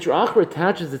the Sitra Achra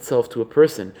attaches itself to a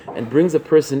person and brings a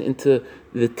person into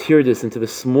the tirdus, into the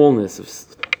smallness of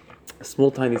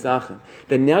small tiny zachin,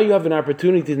 then now you have an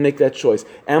opportunity to make that choice.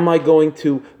 Am I going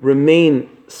to remain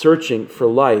searching for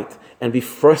light and be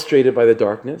frustrated by the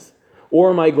darkness? Or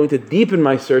am I going to deepen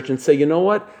my search and say, you know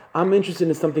what? I'm interested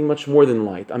in something much more than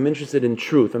light. I'm interested in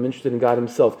truth. I'm interested in God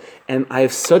Himself. And I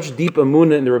have such deep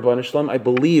emunah in the Rebbeinu Shalom. I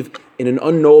believe in an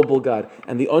unknowable God.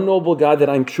 And the unknowable God that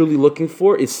I'm truly looking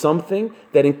for is something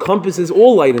that encompasses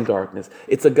all light and darkness.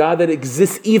 It's a God that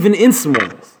exists even in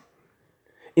smallness.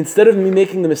 Instead of me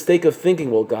making the mistake of thinking,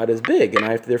 well, God is big, and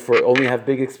I have to therefore only have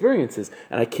big experiences,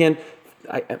 and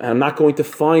I'm not going to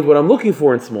find what I'm looking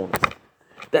for in smallness.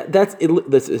 There's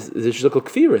shizukal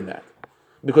kfir in that.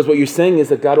 Because what you're saying is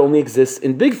that God only exists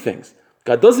in big things.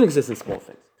 God doesn't exist in small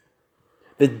things.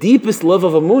 The deepest love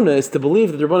of Amunah is to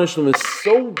believe that the Rebbeinu Shalom is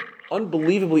so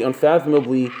unbelievably,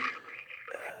 unfathomably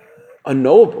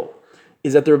unknowable,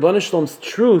 is that the Rebbeinu Shalom's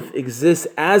truth exists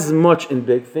as much in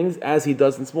big things as He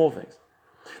does in small things.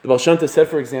 The Baal Shem Tov said,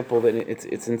 for example, that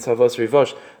it's in Tzavos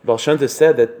Rivash, the Baal Shem Tov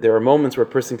said that there are moments where a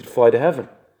person can fly to heaven.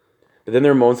 But then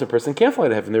there are moments where a person can't fly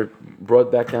to heaven. They're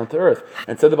brought back down to earth.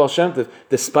 And said the Baal Shem Tov,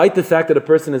 despite the fact that a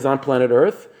person is on planet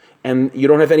Earth and you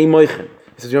don't have any moichin,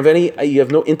 he says you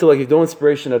have no intellect, you have no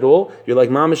inspiration at all. You're like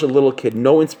mamish, a little kid,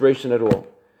 no inspiration at all.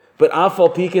 But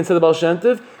afal pikin, said the Baal Shem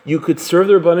Tov, you could serve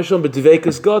the Rebbeinu Shalom, but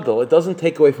dveikus gadol. It doesn't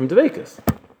take away from dveikus.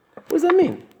 What does that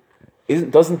mean?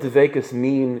 Doesn't dveikus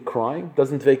mean crying?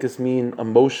 Doesn't dveikus mean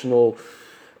emotional,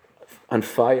 on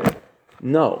fire?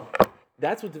 No.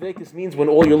 That's what dveikus means when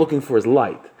all you're looking for is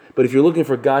light. But if you're looking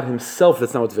for God Himself,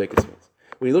 that's not what dveikus means.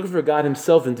 When you're looking for God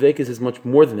Himself, then dveikus is much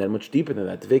more than that, much deeper than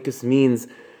that. Dveikus means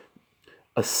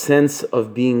a sense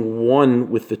of being one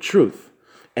with the truth.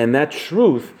 And that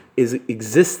truth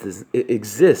exists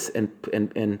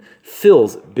and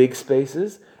fills big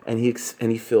spaces, and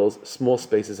he fills small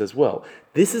spaces as well.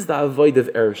 This is the avoid of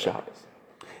Erev Shabbos.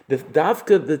 The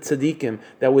tzaddikim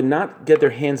that would not get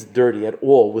their hands dirty at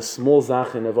all with small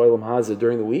zachin of Olam Hazeh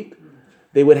during the week,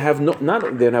 they would have they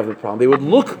don't have the problem. They would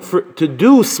look to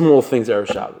do small things Erev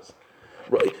Shabbos.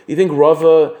 You think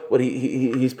Rava,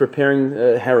 he's preparing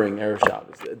herring Erev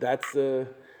Shabbos. That's you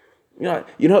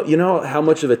know how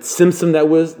much of a tzimtzum that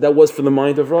was for the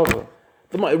mind of Rava.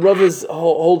 Rava's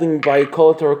holding by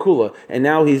Kol Torah Kula, and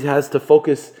now he has to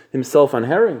focus himself on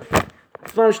herring.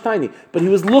 It's not tiny, but he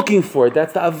was looking for it.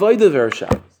 That's the avodah of Erev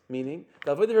Shabbos. Meaning,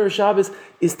 the avodah of Erev Shabbos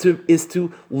is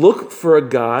to look for a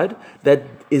God that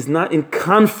is not in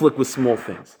conflict with small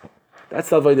things. That's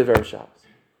the avodah of Erev Shabbos.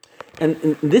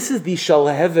 And this is the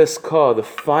shalheves ka, the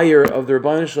fire of the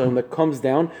Rebbeinu Shalom that comes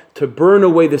down to burn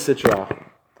away the sitra.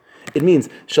 It means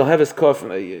shalheves ka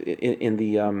in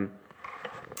the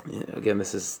again,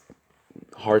 this is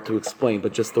hard to explain,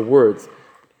 but just the words.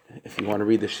 If you want to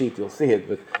read the sheet, you'll see it.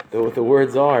 But what the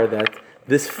words are that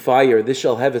this fire, this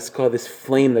shalheves ka, this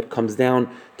flame that comes down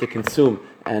to consume,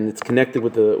 and it's connected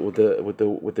with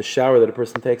the shower that a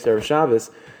person takes Erev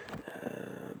Shabbos.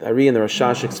 The Ari and the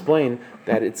Rashash explain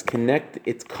that it's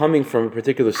coming from a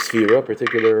particular sphere,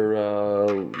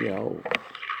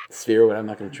 sphere, I'm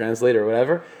not going to translate or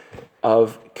whatever,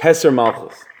 of Keser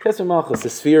Malchus. Keser Malchus, the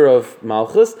sphere of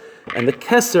Malchus, and the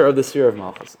Keser of the sphere of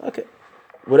Malchus. Okay,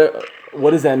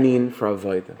 what does that mean for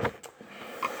Avodah?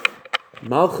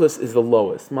 Malchus is the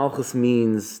lowest. Malchus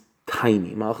means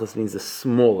tiny. Malchus means the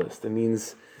smallest. It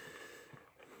means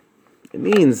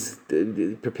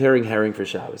preparing herring for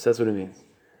Shabbos. That's what it means.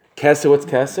 Keser, what's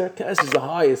Keser? Keser is the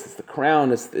highest, it's the crown,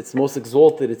 it's most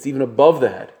exalted, it's even above the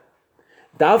head.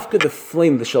 Davka, the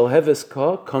flame, the Shalheves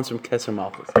Ka, comes from Keser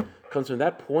Malchus. Comes from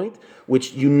that point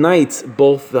which unites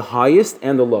both the highest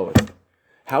and the lowest.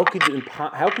 How could you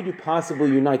possibly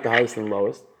unite the highest and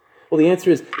lowest? Well, the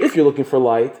answer is, if you're looking for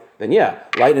light, then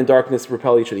light and darkness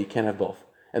repel each other. You can't have both.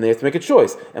 And they have to make a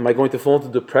choice. Am I going to fall into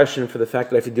depression for the fact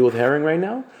that I have to deal with herring right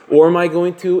now? Or am I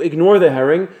going to ignore the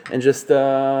herring and just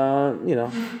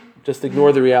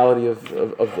ignore the reality of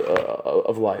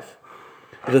life?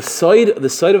 The side of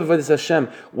Avodas Hashem,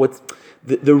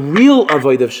 the real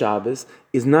Avodah of Shabbos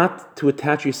is not to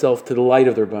attach yourself to the light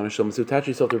of the Rebbeinu Shalom, it's to attach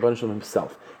yourself to the Rebbeinu Shalom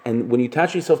himself. And when you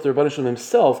attach yourself to the Rebbeinu Shalom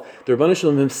himself, the Rebbeinu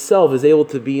Shalom himself is able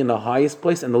to be in the highest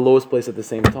place and the lowest place at the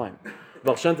same time.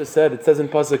 Baal Shem Tov said, it says in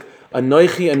Pasuk,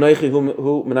 Anoichi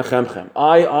hu menachemchem.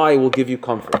 I will give you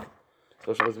comfort.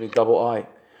 So it's supposed to be double I.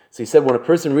 So he said, when a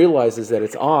person realizes that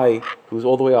it's I who's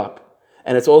all the way up,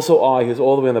 and it's also I who's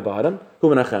all the way on the bottom, hu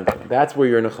menachemchem. That's where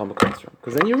your nechama comes from.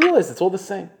 Because then you realize it's all the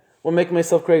same. What am I making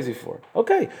myself crazy for?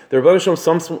 Okay, the Rebbeinu Shalom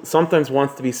sometimes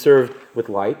wants to be served with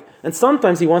light, and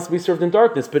sometimes he wants to be served in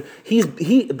darkness. But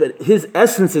his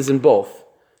essence is in both.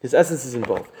 His essence is in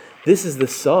both. This is the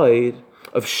side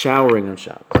of showering on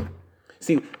Shabbos.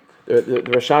 See, the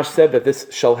Rashash said that this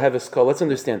shalheves ka. Let's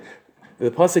understand. The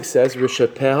pasuk says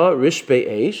rishapeha rishpei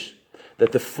eish,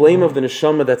 that the flame of the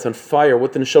neshama that's on fire,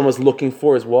 what the neshama is looking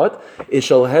for is what? Is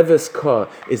shalheves ka,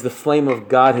 is the flame of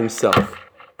God Himself.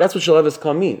 That's what shalheves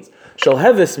ka means.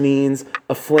 Shalheves means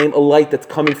a flame, a light that's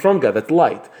coming from God. That's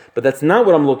light. But that's not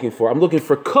what I'm looking for. I'm looking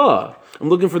for ka. I'm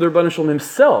looking for the Rebbeinu Shalom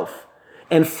Himself.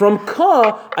 And from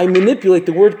ka, I manipulate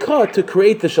the word ka to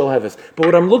create the shalheves. But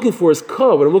what I'm looking for is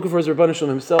ka. What I'm looking for is the Rebbeinu Shalom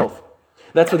Himself.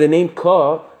 That's why they name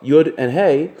ka, yud and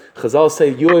hey. Chazal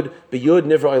say yud, b'yud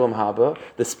nivra olam haba.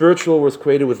 The spiritual was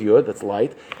created with yud, that's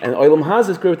light. And olam haz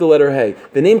is created with the letter hey.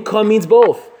 The name ka means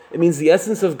both. It means the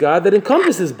essence of God that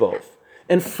encompasses both.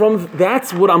 And from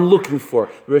that's what I'm looking for.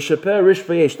 My neshama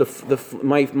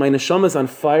is on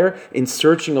fire in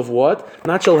searching of what?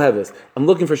 Not shalheves. I'm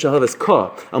looking for shalheves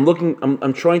ka. I'm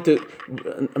trying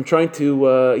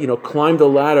to climb the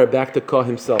ladder back to ka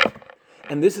himself.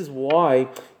 And this is why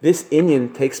this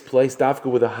inyan takes place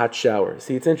dafka with a hot shower.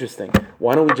 See, it's interesting.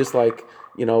 Why don't we just throw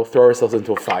ourselves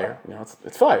into a fire?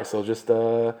 It's fire. So just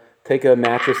take a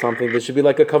match or something. There should be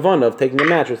like a kavanah of taking a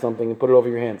match or something and put it over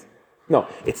your hands. No,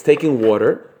 it's taking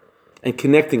water and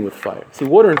connecting with fire. See,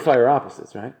 water and fire are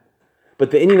opposites, right?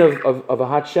 But the inyan of a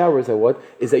hot shower is that what?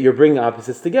 Is that you're bringing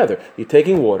opposites together. You're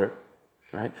taking water,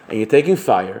 right? And you're taking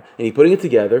fire, and you're putting it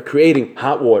together, creating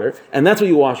hot water, and that's what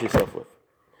you wash yourself with.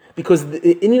 Because the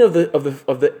inyan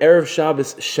of the Erev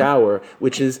Shabbos shower,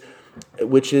 which is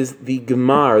the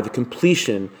gemar, the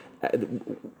completion,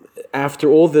 after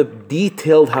all the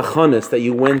detailed hachanas that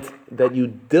you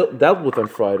dealt with on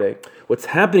Friday, what's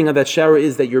happening on that shower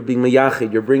is that you're being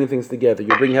mayachid, you're bringing things together,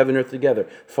 you're bringing heaven and earth together,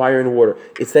 fire and water.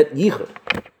 It's that yichud.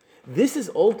 This is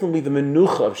ultimately the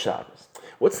menucha of Shabbos.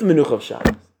 What's the menucha of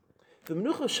Shabbos? The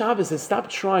menucha of Shabbos is stop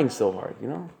trying so hard,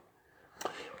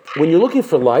 When you're looking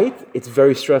for light, it's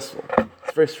very stressful.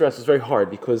 It's very stressful, it's very hard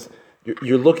because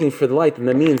you're looking for the light, and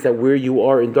that means that where you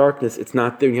are in darkness, it's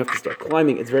not there, and you have to start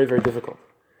climbing. It's very, very difficult.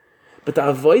 But the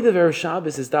avoid of Erev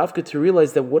Shabbos is dafka to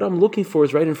realize that what I'm looking for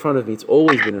is right in front of me. It's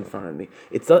always been in front of me.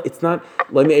 It's not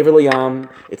Le'me Ever Layam.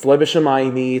 It's Le'be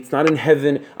Shemayim. It's not in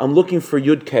heaven. I'm looking for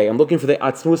Yud Kei. I'm looking for the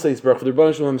Atzmus Yisbarach, for the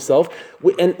Rebbeinu Shalom himself.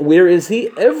 And where is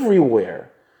he? Everywhere.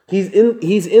 He's in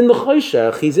the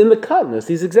Choshech. He's in the Katnus.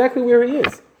 He's exactly where he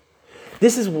is.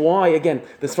 This is why, again,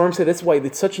 the Sfarim say that's why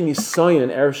it's such a nisayon in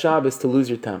Erev Shabbos to lose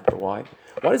your temper. Why?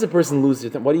 Why does a person lose their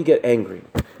temper? Why do you get angry?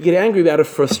 You get angry out of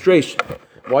frustration.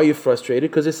 Why are you frustrated?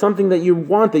 Because there's something that you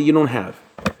want that you don't have.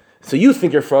 So you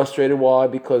think you're frustrated. Why?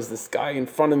 Because this guy in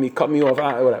front of me cut me off.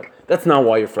 Whatever. That's not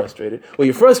why you're frustrated. Well,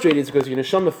 you're frustrated is because your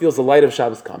neshama feels the light of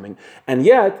Shabbos coming, and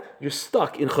yet you're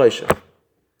stuck in Choshech.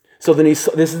 So this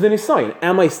is the nisayon.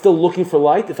 Am I still looking for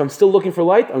light? If I'm still looking for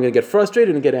light, I'm going to get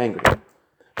frustrated and get angry.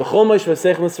 Don't light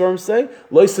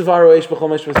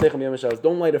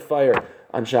a fire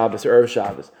on Shabbos or Erev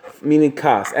Shabbos, meaning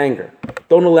kas, anger.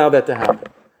 Don't allow that to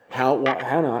happen. How not?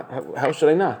 How should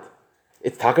I not?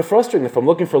 It's taka frustrating. If I'm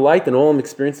looking for light and all I'm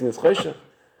experiencing is chesha,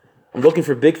 I'm looking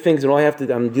for big things and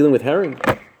I'm dealing with herring.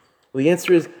 Well, the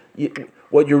answer is,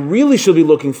 what you really should be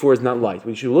looking for is not light.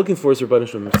 What you should be looking for is the Rebbeinu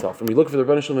Shalom himself. When you look for the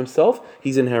Rebbeinu Shalom himself,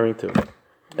 he's in herring too.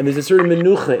 And there's a certain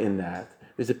menucha in that.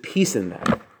 There's a peace in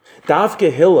that. Davke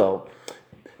Hillel,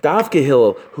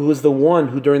 who is the one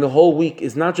who during the whole week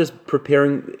is not just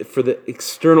preparing for the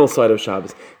external side of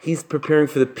Shabbos, he's preparing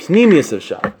for the pnimius of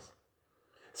Shabbos.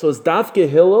 So it's Davke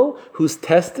Hillel who's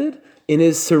tested in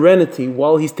his serenity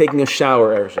while he's taking a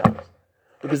shower Erev Shabbos.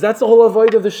 Because that's the whole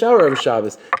avoid of the shower Erev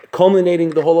Shabbos,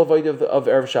 culminating the whole avoid of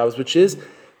Erev Shabbos, which is,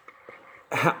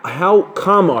 how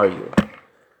calm are you?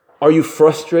 Are you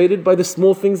frustrated by the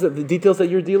small things, the details that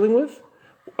you're dealing with?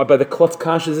 Or by the klutz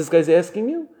kashas this guy's asking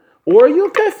you? Or are you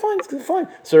okay? Fine, it's fine.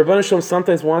 So Rebbeinu Shalom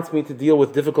sometimes wants me to deal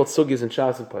with difficult sugyas and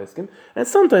Shas and Paiskim, and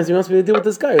sometimes he wants me to deal with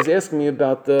this guy who's asking me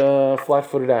about the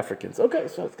flat-footed Africans. Okay,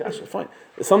 so it's kasha, fine.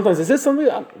 Sometimes is this something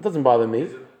that doesn't bother me?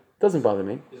 Doesn't bother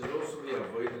me. Is it also the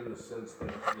avoid in the sense that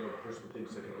a person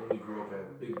thinks they can only grow up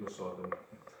at big masadim,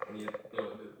 and yet the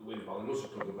way the Bali Musa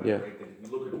talk about it, right? That if you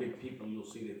look at big people, you'll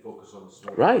see they focus on the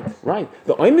small. Right.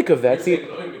 The oimik of that,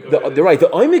 the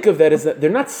oimik of that is that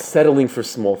they're not settling for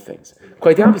small things.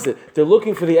 Quite the opposite. They're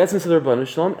looking for the essence of the Rebbeinu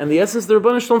Shalom, and the essence of the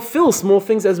Rebbeinu Shalom fills small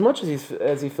things as much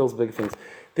as he fills big things.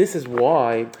 This is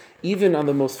why, even on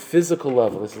the most physical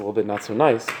level, this is a little bit not so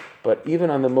nice, but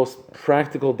even on the most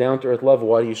practical, down-to-earth level,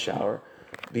 why do you shower?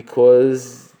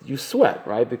 Because you sweat,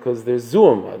 right? Because there's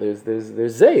zuma, there's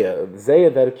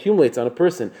zeya that accumulates on a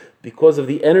person because of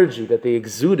the energy that they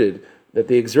exerted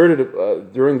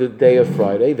during the day of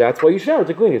Friday. That's why you shower,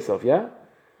 to clean yourself, yeah?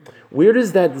 Where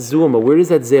does that zuma, where does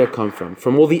that zeya come from?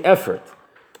 From all the effort.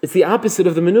 It's the opposite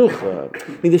of the menucha.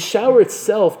 I mean, the shower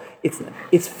itself,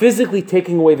 it's physically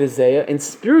taking away the zeya, and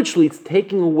spiritually it's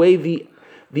taking away the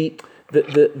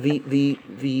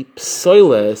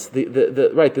psoiles,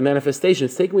 the manifestation.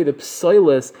 It's taking away the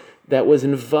psoiles that was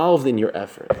involved in your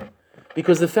effort.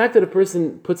 Because the fact that a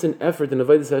person puts in effort in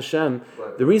avodas Hashem,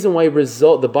 the reason why it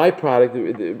results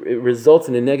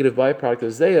in a negative byproduct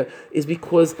of zeya is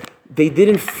because they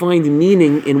didn't find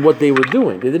meaning in what they were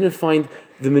doing. They didn't find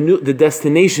the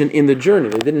destination in the journey.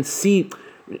 They didn't see.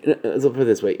 Let's put it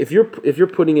this way: if you're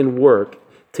putting in work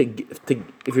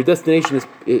if your destination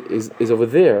is over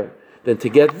there, then to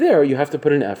get there you have to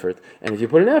put in effort. And if you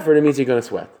put in effort, it means you're going to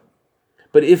sweat.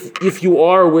 But if you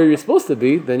are where you're supposed to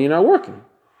be, then you're not working,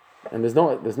 and there's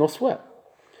no sweat.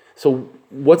 So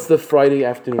what's the Friday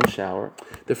afternoon shower?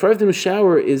 The Friday afternoon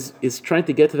shower is trying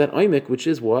to get to that oimik, which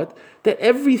is what? That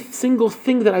every single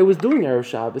thing that I was doing Erev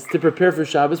Shabbos to prepare for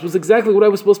Shabbos was exactly what I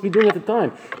was supposed to be doing at the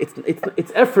time.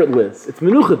 It's effortless. It's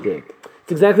menuchadik.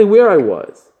 It's exactly where I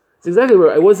was. It's exactly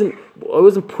where I wasn't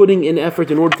putting in effort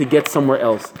in order to get somewhere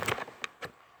else.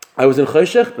 I was in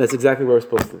Choshech. That's exactly where I was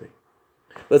supposed to be.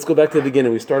 Let's go back to the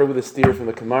beginning. We started with a steer from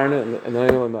the Kamarna and the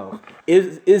Ayim Melech.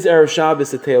 Is Erev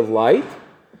Shabbos a day of light,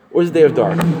 or is it a day of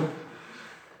dark?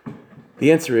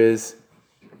 The answer is,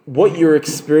 what you're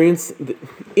experiencing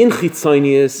in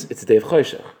Chitzonius, it's a day of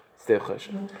Choshech. It's a day of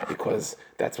Choshech. Because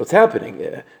that's what's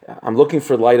happening. I'm looking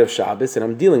for light of Shabbos, and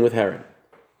I'm dealing with herring.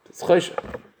 It's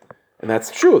Choshech. And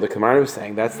that's true. The Kamarna was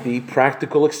saying that's the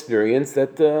practical experience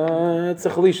that it's a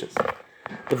Chalishas.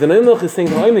 But the Neimach is saying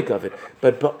the oimik of it.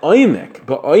 But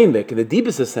ba'oimik, in the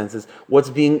deepest of senses, what's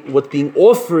being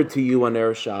offered to you on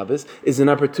Erev Shabbos is an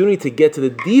opportunity to get to the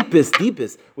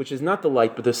deepest, which is not the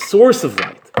light, but the source of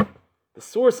light. The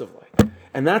source of light.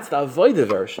 And that's the avoid of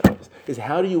Erev Shabbos, is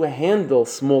how do you handle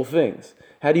small things?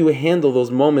 How do you handle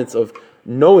those moments of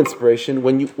no inspiration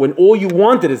when all you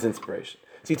wanted is inspiration?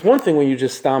 See, it's one thing when you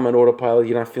just stam on autopilot,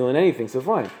 you're not feeling anything, so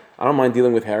fine. I don't mind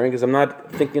dealing with herring because I'm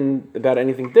not thinking about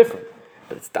anything different.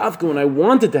 But it's dafka when I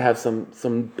wanted to have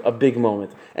a big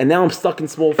moment, and now I'm stuck in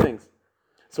small things.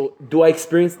 So do I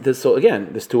experience this? So again,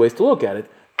 there's two ways to look at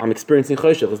it. I'm experiencing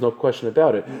choshech. There's no question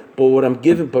about it.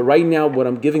 But right now, what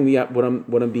I'm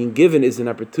being given is an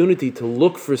opportunity to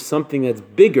look for something that's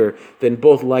bigger than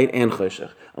both light and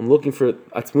choshech. I'm looking for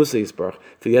atzmusa yisbarach,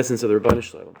 for the essence of the Rebbeinu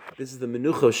Shalom. This is the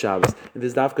menucha Shabbos, and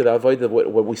this is dafka the avodah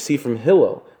what we see from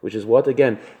Hillel, which is what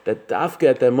again that dafka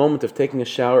at that moment of taking a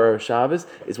shower or a Shabbos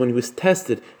is when he was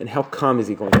tested, and how calm is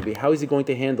he going to be? How is he going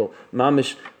to handle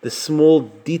mamish the small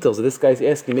details that this guy's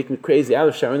asking, make me crazy out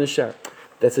of shower in the shower.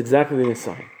 That's exactly the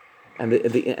sign. And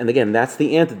again, that's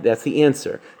the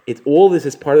answer. All this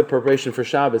is part of the preparation for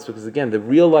Shabbos, because again, the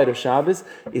real light of Shabbos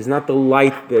is not the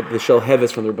light that the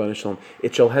Shalheves from the Rebbeinu Shalom.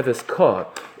 It's Shalheves Ka.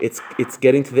 It's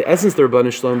getting to the essence of the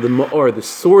Rebbeinu Shalom, the Ma'or, the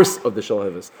source of the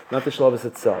Shalheves, not the Shalheves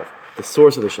itself, the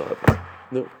source of the Shalheves.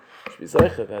 No, should be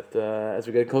zeicha that as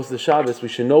we get close to the Shabbos, we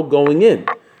should know going in.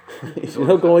 It's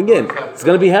going in. It's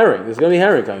going to be herring. There's going to be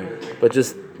herring coming. But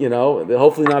just,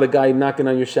 hopefully not a guy knocking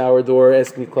on your shower door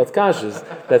asking you klutz kashas.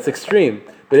 That's extreme.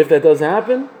 But if that does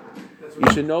happen,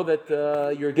 you should know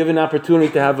that you're given an opportunity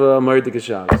to have a Mardik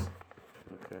Shabbos.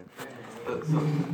 Okay.